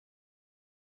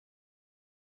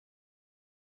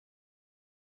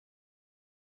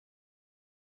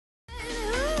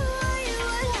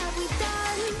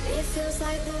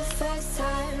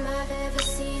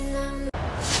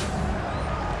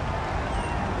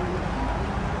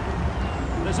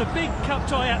There's a big cup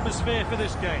tie atmosphere for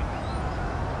this game.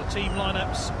 The team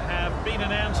lineups have been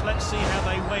announced. Let's see how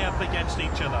they weigh up against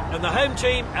each other. And the home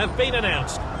team have been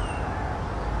announced.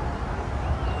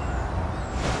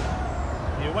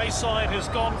 The away side has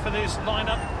gone for this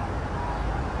lineup.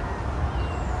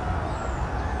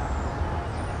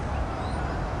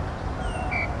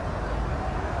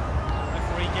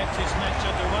 Referee gets his match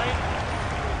underway.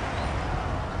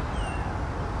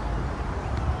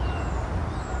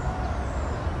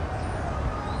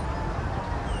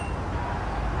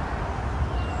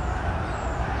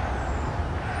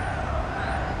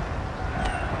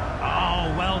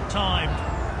 Well timed.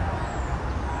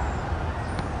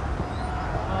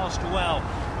 Passed well.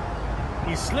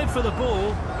 He slid for the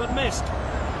ball, but missed.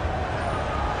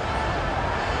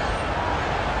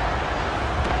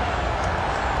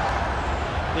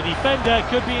 The defender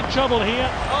could be in trouble here.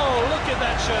 Oh, look at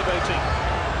that showboating.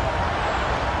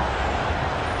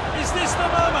 Is this the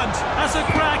moment? Has a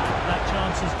crack. That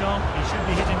chance is gone. He should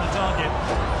be hitting the target.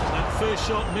 That first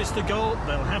shot missed the goal.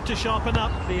 They'll have to sharpen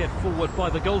up. Cleared forward by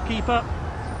the goalkeeper.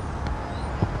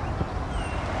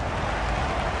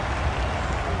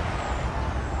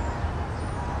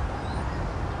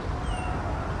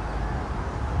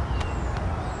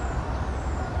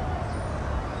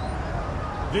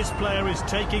 This player is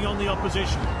taking on the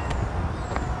opposition.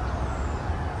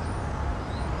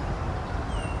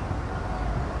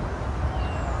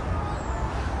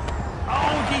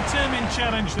 Oh, determined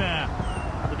challenge there.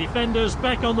 The defender's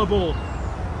back on the ball. Ooh,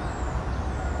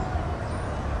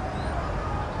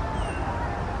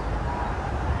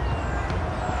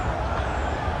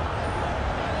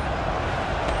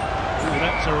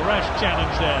 that's a rash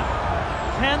challenge there.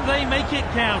 Can they make it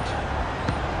count?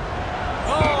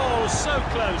 Oh, so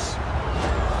close.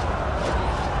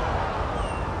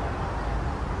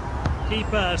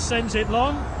 Keeper sends it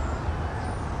long.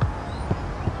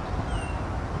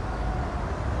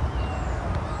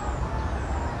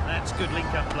 That's good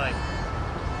link-up play.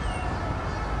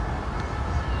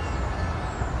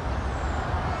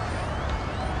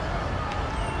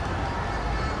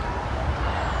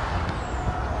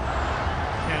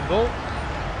 Campbell.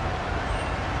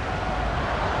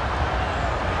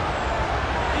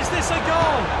 Is this a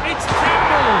goal? It's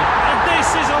Campbell! And this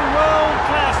is a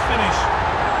world-class finish.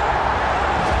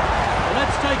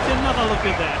 Let's take another look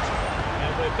at that.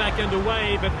 And we're back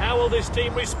underway, but how will this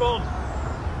team respond?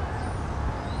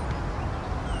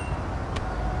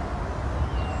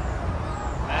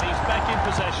 And he's back in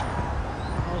possession.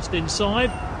 Passed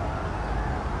inside.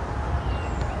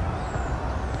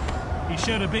 He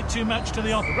showed a bit too much to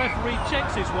the opposition. The referee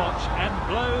checks his watch and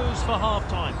blows for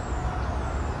half-time.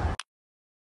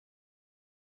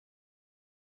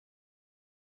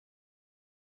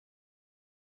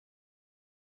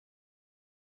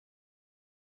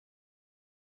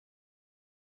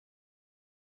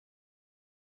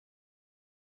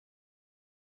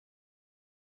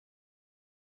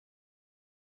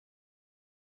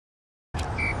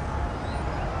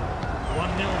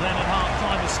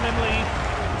 Slim lead.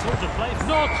 It's all to play.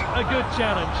 Not a good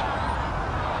challenge.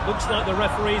 Looks like the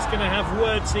referee's going to have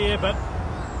words here, but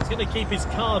he's going to keep his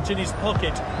cards in his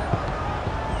pocket.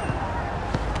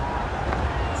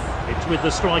 It's with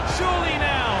the strike. Surely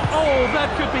now. Oh,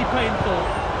 that could be painful.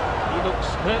 He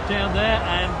looks hurt down there,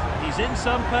 and he's in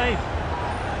some pain.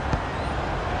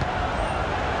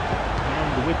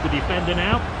 And with the defender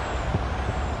now.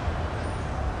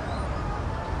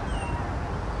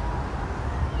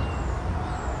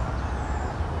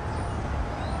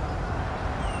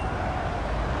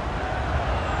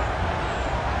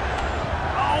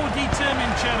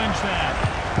 Determined challenge there.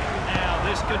 Now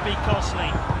this could be costly.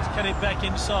 Let's get it back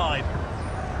inside.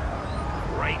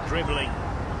 Great dribbling.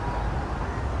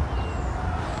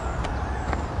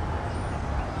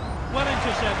 Well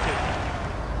intercepted.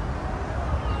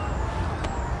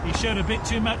 He showed a bit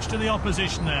too much to the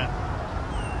opposition there.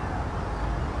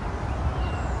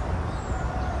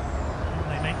 Can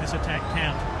they make this attack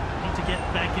count? Need to get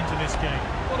back into this game.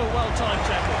 What a well-timed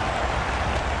tackle.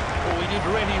 Oh, he did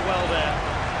really well there.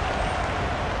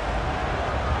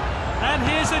 And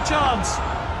here's a chance.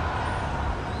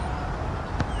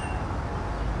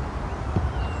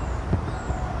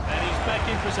 And he's back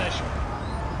in possession.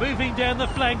 Moving down the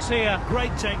flanks here.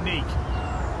 Great technique.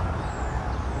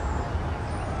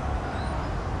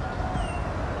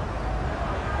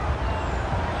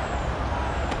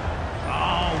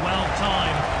 Oh, well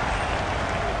timed.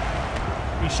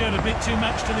 He showed a bit too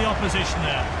much to the opposition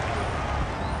there.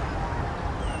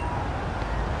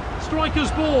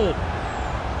 Striker's ball.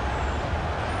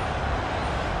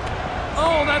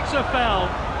 Oh, that's a foul.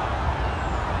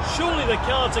 Surely the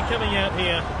cards are coming out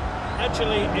here.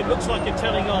 Actually, it looks like a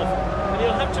telling off, and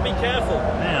he'll have to be careful.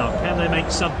 Now, can they make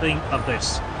something of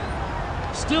this?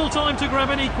 Still time to grab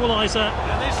an equaliser.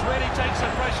 And this really takes the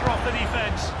pressure off the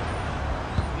defence.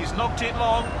 He's knocked it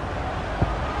long.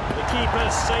 The keeper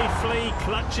safely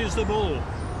clutches the ball.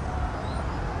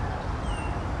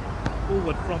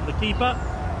 Forward from the keeper.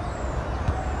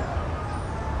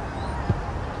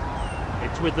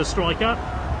 It's with the striker.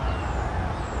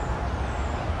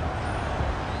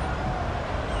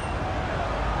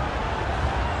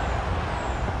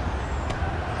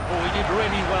 Oh, he did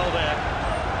really well there.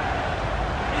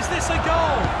 Is this a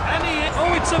goal? And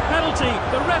Oh, it's a penalty.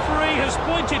 The referee has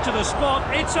pointed to the spot.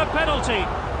 It's a penalty.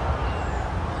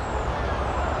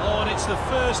 Oh, and it's the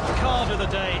first card of the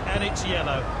day, and it's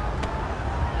yellow.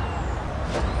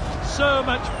 So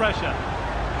much pressure.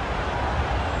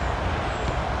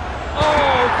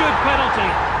 Oh, good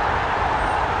penalty.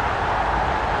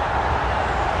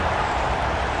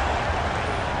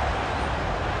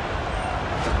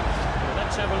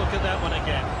 Let's have a look at that one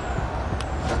again.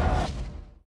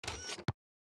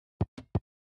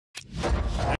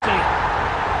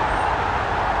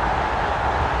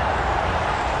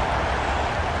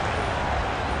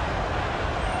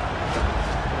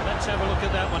 Let's have a look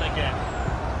at that one again.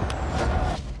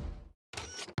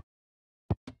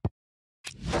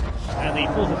 And the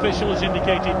fourth official has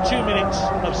indicated 2 minutes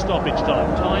of stoppage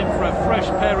time. Time for a fresh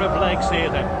pair of legs here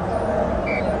then.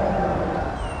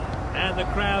 And the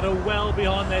crowd are well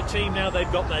behind their team now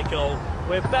they've got their goal.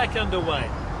 We're back underway.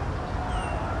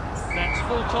 That's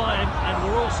full time and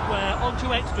we're all square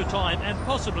onto extra time and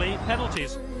possibly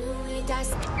penalties.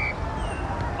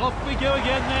 Off we go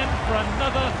again then for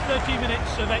another 30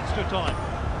 minutes of extra time.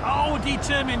 Oh,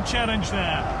 determined challenge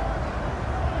there.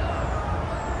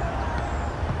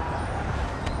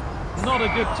 Not a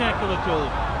good tackle at all.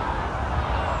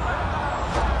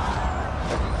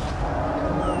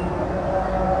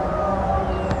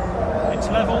 It's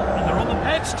level and they're on the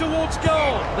heads towards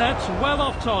goal. That's well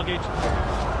off target.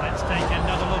 Let's take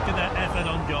another look at that effort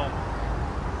on goal.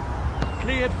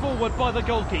 Cleared forward by the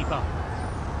goalkeeper.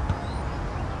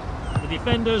 The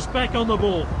defenders back on the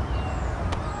ball.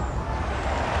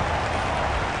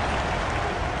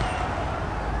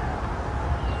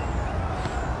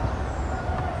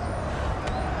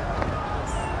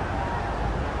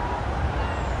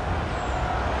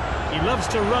 He loves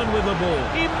to run with the ball.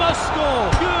 He must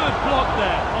score. Good block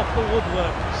there off the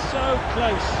woodwork. So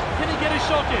close. Can he get a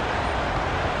shot in?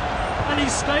 And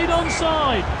he's stayed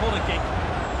onside. Corner kick.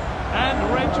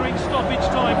 And we're entering stoppage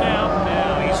time now.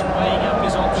 Now he's weighing up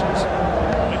his options.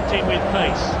 Acting with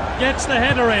pace. Gets the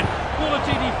header in.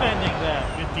 Quality defending there.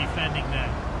 Good defending there.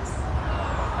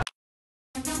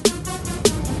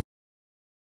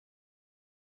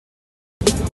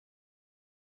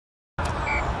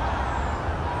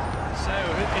 So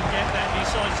who can get that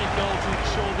decisive goal to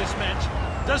ensure this match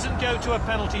doesn't go to a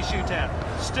penalty shootout?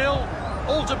 Still,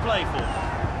 all to play for.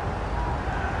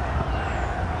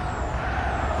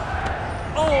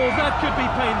 Oh, that could be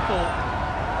painful.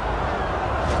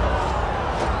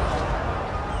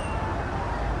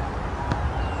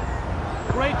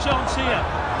 Great chance here.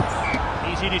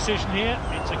 Easy decision here.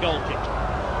 It's a goal kick.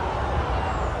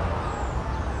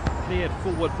 Cleared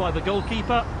forward by the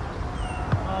goalkeeper.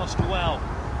 Passed well.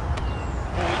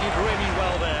 Oh, he did really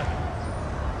well there.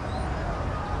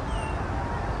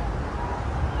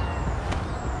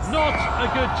 Not a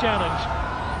good challenge.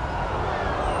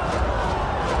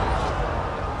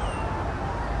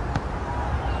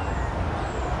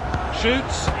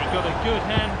 Shoots. He got a good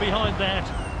hand behind that.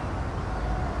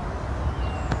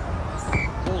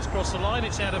 Ball's crossed the line,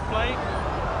 it's out of play.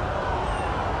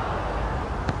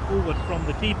 Forward from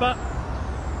the keeper.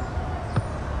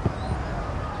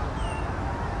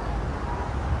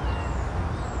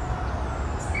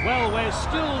 Well, we're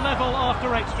still level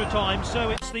after extra time,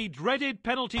 so it's the dreaded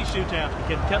penalty shootout.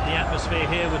 He can cut the atmosphere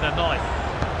here with a knife.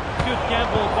 Good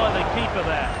gamble by the keeper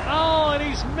there. Oh, and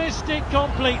he's missed it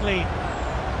completely.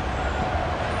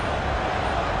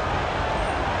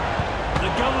 The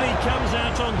goalie comes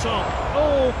out on top.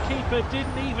 Oh, keeper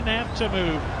didn't even have to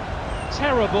move.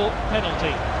 Terrible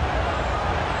penalty.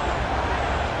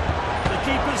 The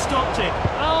keeper stopped it.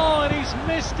 Oh, and he's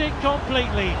missed it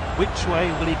completely. Which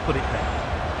way will he put it then?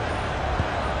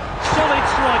 Solid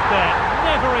strike there,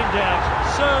 never in doubt.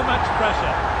 So much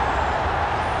pressure.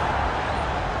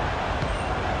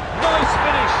 Nice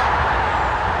finish.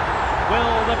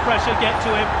 Will the pressure get to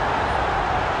him?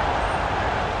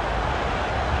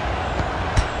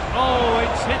 Oh,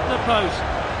 it's hit the post.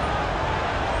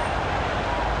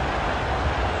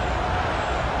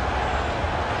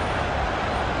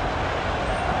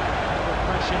 The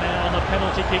pressure now on the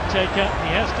penalty kick taker.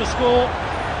 He has to score.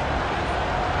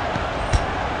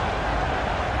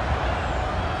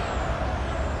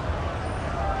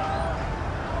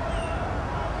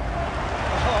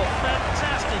 Oh,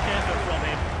 fantastic effort from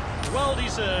him. Well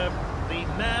deserved the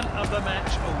Man of the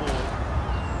Match award.